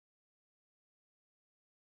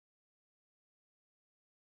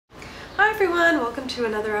Hi everyone, welcome to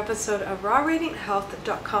another episode of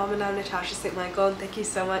RawRadiantHealth.com, and I'm Natasha St. Michael, and thank you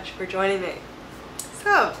so much for joining me.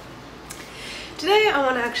 So, today I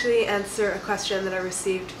want to actually answer a question that I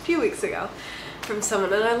received a few weeks ago from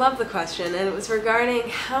someone, and I love the question, and it was regarding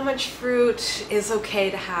how much fruit is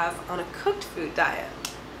okay to have on a cooked food diet.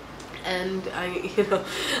 And I've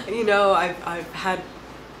had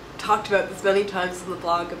talked about this many times in the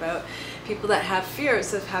blog about people that have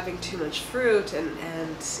fears of having too much fruit, and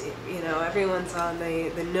everyone's on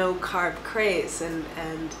the no carb craze, and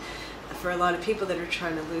for a lot of people that are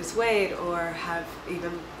trying to lose weight or have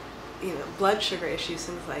even blood sugar issues,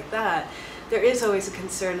 things like that, there is always a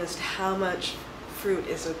concern as to how much fruit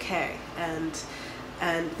is okay. And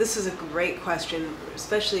this is a great question,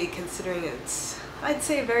 especially considering it's, I'd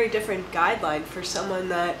say, a very different guideline for someone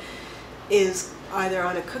that is either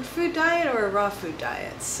on a cooked food diet or a raw food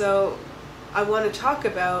diet. So I want to talk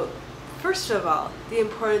about, first of all, the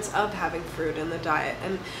importance of having fruit in the diet.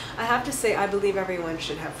 And I have to say, I believe everyone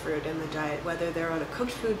should have fruit in the diet, whether they're on a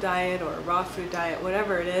cooked food diet or a raw food diet,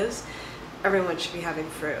 whatever it is, everyone should be having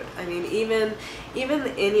fruit. I mean, even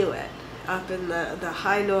the Inuit up in the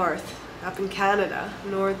high north, up in Canada,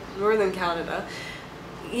 northern Canada,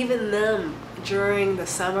 even them during the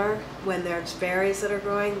summer when there's berries that are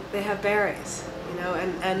growing, they have berries,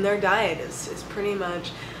 and their diet is pretty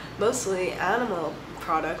much mostly animal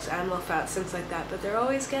products, animal fats, things like that, but they're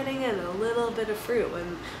always getting in a little bit of fruit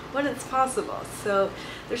when it's possible. So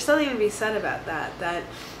there's something to be said about that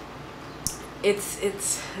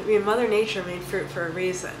Mother Nature made fruit for a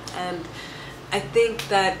reason. And I think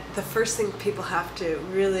that the first thing people have to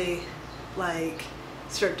really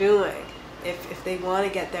start doing if they want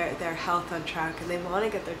to get their health on track and they want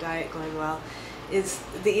to get their diet going well, is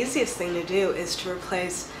the easiest thing to do is to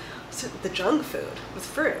replace the junk food with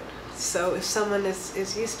fruit. So if someone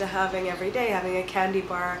is used to having every day, having a candy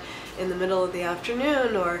bar in the middle of the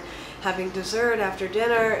afternoon or having dessert after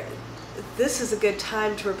dinner, this is a good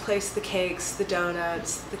time to replace the cakes, the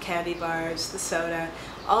donuts, the candy bars, the soda,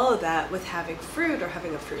 all of that with having fruit or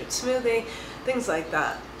having a fruit smoothie, things like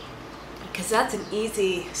that. Because that's an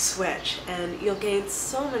easy switch, and you'll gain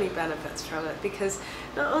so many benefits from it, because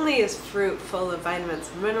not only is fruit full of vitamins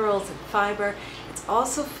and minerals and fiber, it's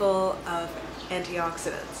also full of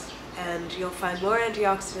antioxidants, and you'll find more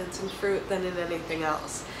antioxidants in fruit than in anything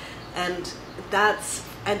else. And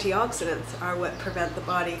antioxidants are what prevent the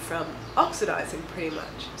body from oxidizing pretty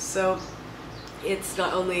much. So it's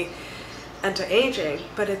not only anti-aging,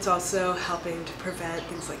 but it's also helping to prevent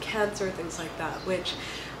things like cancer, things like that, which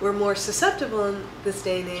we're more susceptible in this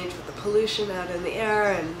day and age with the pollution out in the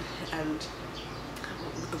air and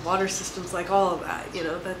the water systems, like all of that,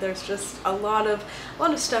 that there's just a lot of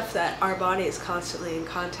stuff that our body is constantly in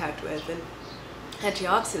contact with, and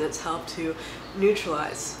antioxidants help to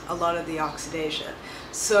neutralize a lot of the oxidation.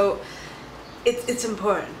 So it's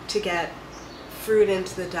important to get fruit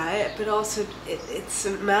into the diet, but also it's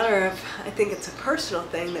a matter of, I think it's a personal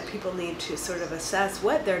thing that people need to sort of assess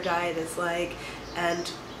what their diet is like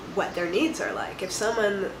and what their needs are like. If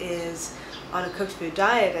someone is on a cooked food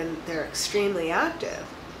diet and they're extremely active,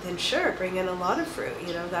 then sure, bring in a lot of fruit.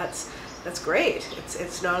 That's great.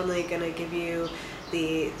 It's not only going to give you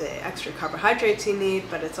the extra carbohydrates you need,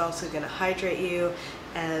 but it's also going to hydrate you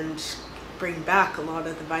and bring back a lot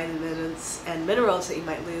of the vitamins and minerals that you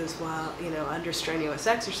might lose while under strenuous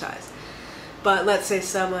exercise. But let's say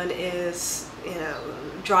someone is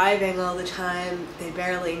driving all the time, they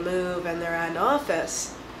barely move, and they're at an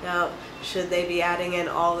office. Now, should they be adding in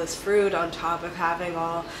all this fruit on top of having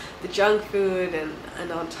all the junk food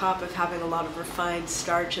and on top of having a lot of refined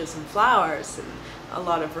starches and flours and a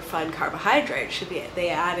lot of refined carbohydrates? Should they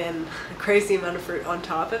add in a crazy amount of fruit on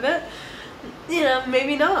top of it?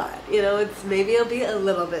 Maybe not. Maybe it'll be a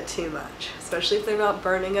little bit too much, especially if they're not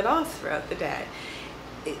burning it off throughout the day.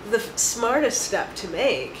 The smartest step to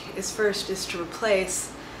make is to replace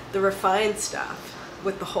the refined stuff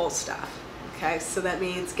with the whole stuff. Okay, so that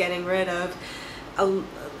means getting rid of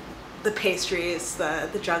the pastries,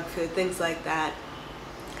 the junk food, things like that,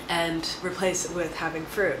 and replace it with having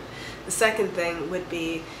fruit. The second thing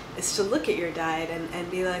is to look at your diet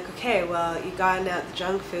and be like, okay, well, you've gotten out the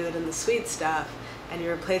junk food and the sweet stuff and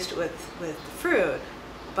you replaced it with fruit,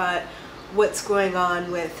 but what's going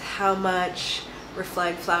on with how much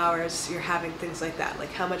refined flours you're having, things like that,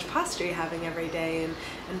 like how much pasta you're having every day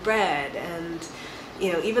and bread, and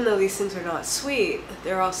even though these things are not sweet,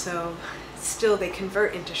 they're also they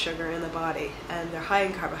convert into sugar in the body, and they're high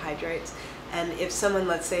in carbohydrates. And if someone,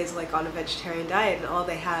 let's say, is on a vegetarian diet and all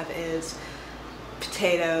they have is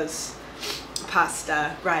potatoes,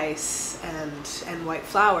 pasta, rice, and white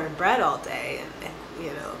flour and bread all day, and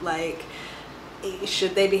you know, like,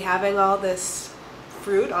 should they be having all this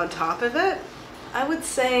fruit on top of it? I'd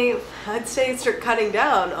say start cutting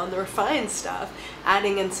down on the refined stuff,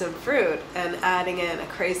 adding in some fruit, and adding in a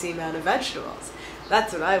crazy amount of vegetables.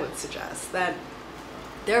 That's what I would suggest. That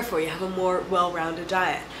therefore you have a more well-rounded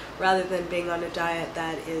diet, rather than being on a diet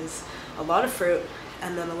that is a lot of fruit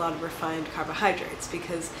and then a lot of refined carbohydrates,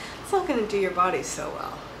 because it's not going to do your body so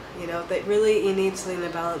well. You know, that really you need something to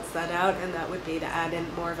balance that out, and that would be to add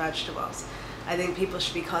in more vegetables. I think people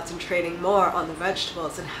should be concentrating more on the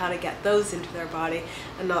vegetables and how to get those into their body,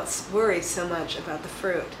 and not worry so much about the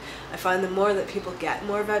fruit. I find the more that people get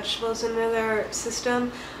more vegetables into their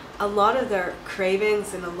system, a lot of their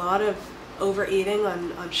cravings and a lot of overeating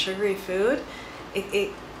on sugary food,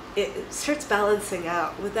 it starts balancing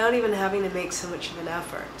out without even having to make so much of an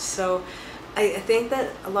effort. So I think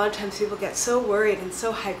that a lot of times people get so worried and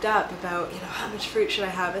so hyped up about, you know, how much fruit should I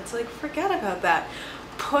have? It's like, forget about that.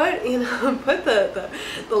 Put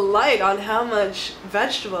the light on how much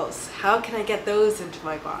vegetables, how can I get those into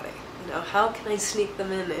my body? You know, how can I sneak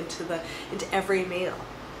them into every meal?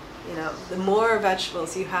 You know, the more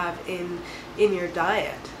vegetables you have in your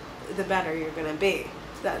diet, the better you're going to be.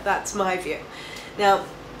 That's my view. Now,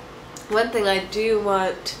 one thing I do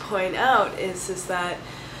want to point out is that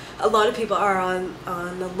a lot of people are on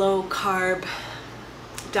the low carb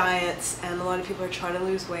diets, and a lot of people are trying to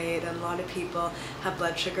lose weight, and a lot of people have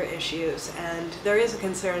blood sugar issues, and there is a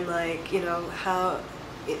concern, like, you know,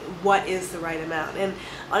 what is the right amount? And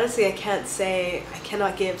honestly, I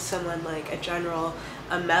cannot give someone like a general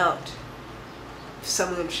amount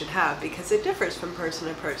someone should have, because it differs from person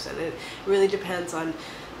to person. It really depends on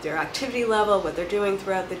their activity level, what they're doing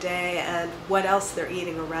throughout the day, and what else they're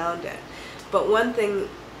eating around it. But one thing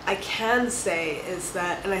I can say is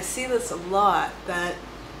that, and I see this a lot, that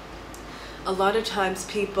a lot of times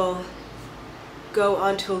people go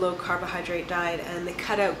onto a low carbohydrate diet and they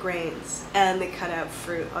cut out grains and they cut out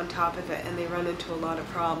fruit on top of it, and they run into a lot of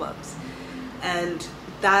problems. And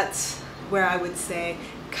that's where I would say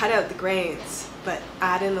cut out the grains, but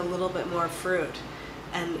add in a little bit more fruit,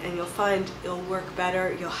 and you'll find it'll work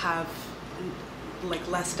better. You'll have like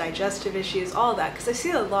less digestive issues, all that, because I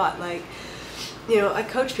see a lot, like, you know, I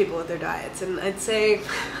coach people with their diets, and I'd say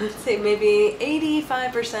maybe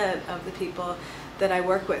 85% of the people that I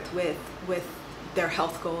work with their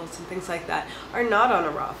health goals and things like that are not on a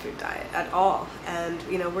raw food diet at all. And,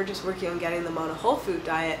 you know, we're just working on getting them on a whole food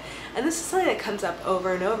diet. And this is something that comes up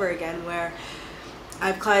over and over again, where I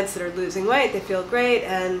have clients that are losing weight, they feel great,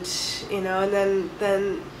 and, you know, and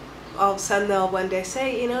then all of a sudden they'll one day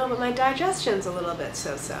say, you know, but my digestion's a little bit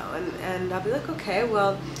so-so. And I'll be like, okay,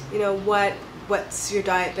 well, you know, what's your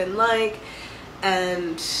diet been like?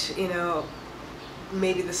 And, you know,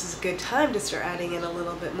 maybe this is a good time to start adding in a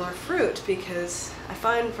little bit more fruit, because I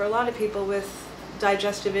find for a lot of people with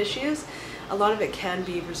digestive issues, a lot of it can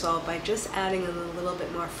be resolved by just adding in a little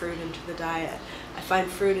bit more fruit into the diet. I find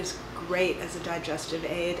fruit is great as a digestive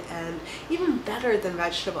aid, and even better than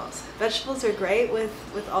vegetables. Vegetables are great with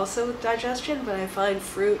digestion, but I find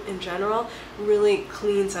fruit in general really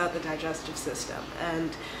cleans out the digestive system.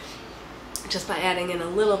 And just by adding in a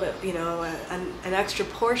little bit, you know, an extra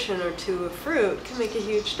portion or two of fruit can make a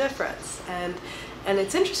huge difference. And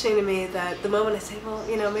it's interesting to me that the moment I say, well,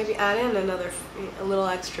 you know, maybe add in a little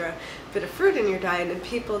extra bit of fruit in your diet, and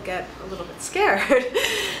people get a little bit scared.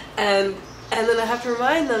 and then I have to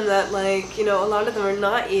remind them that, like, you know, a lot of them are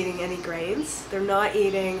not eating any grains. They're not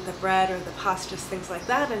eating the bread or the pastas, things like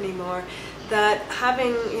that anymore. That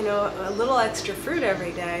having, you know, a little extra fruit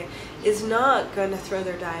every day is not going to throw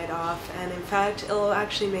their diet off, and in fact it'll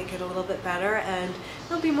actually make it a little bit better, and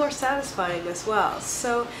it'll be more satisfying as well.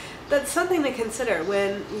 So that's something to consider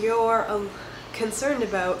when you're concerned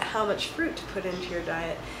about how much fruit to put into your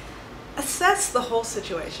diet. Assess the whole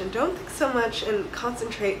situation. Don't think so much and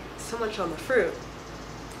concentrate so much on the fruit.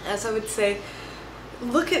 As I would say,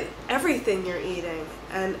 look at everything you're eating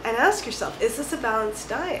and ask yourself, is this a balanced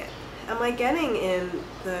diet? Am I getting in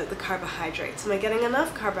the carbohydrates? Am I getting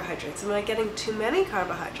enough carbohydrates? Am I getting too many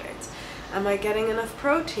carbohydrates? Am I getting enough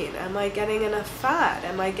protein? Am I getting enough fat?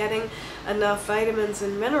 Am I getting enough vitamins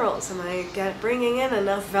and minerals? Am I bringing in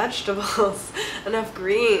enough vegetables, enough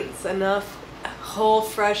greens, enough whole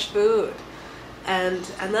fresh food? And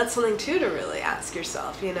that's something too to really ask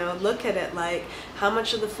yourself. You know, look at it like, how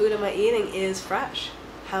much of the food am I eating is fresh?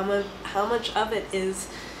 How much of it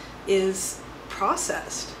is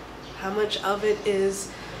processed? How much of it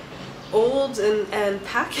is old and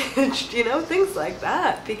packaged, you know, things like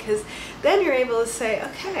that, because then you're able to say,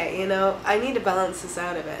 okay, you know, I need to balance this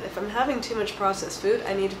out a bit. If I'm having too much processed food,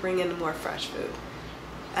 I need to bring in more fresh food.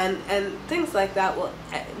 And things like that will,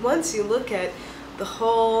 once you look at the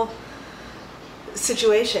whole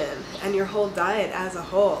situation and your whole diet as a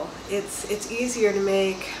whole, it's easier to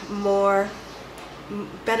make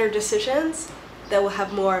better decisions that will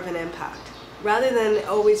have more of an impact, rather than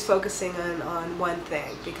always focusing on one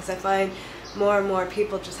thing, because I find more and more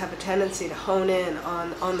people just have a tendency to hone in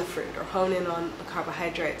on the fruit or hone in on the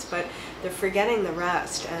carbohydrates, but they're forgetting the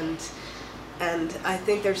rest. And I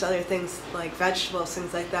think there's other things like vegetables,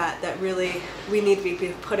 things like that, that really we need to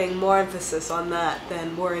be putting more emphasis on that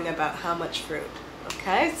than worrying about how much fruit.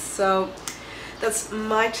 Okay, so that's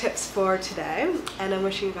my tips for today, and I'm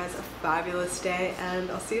wishing you guys a fabulous day,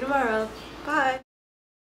 and I'll see you tomorrow. Bye!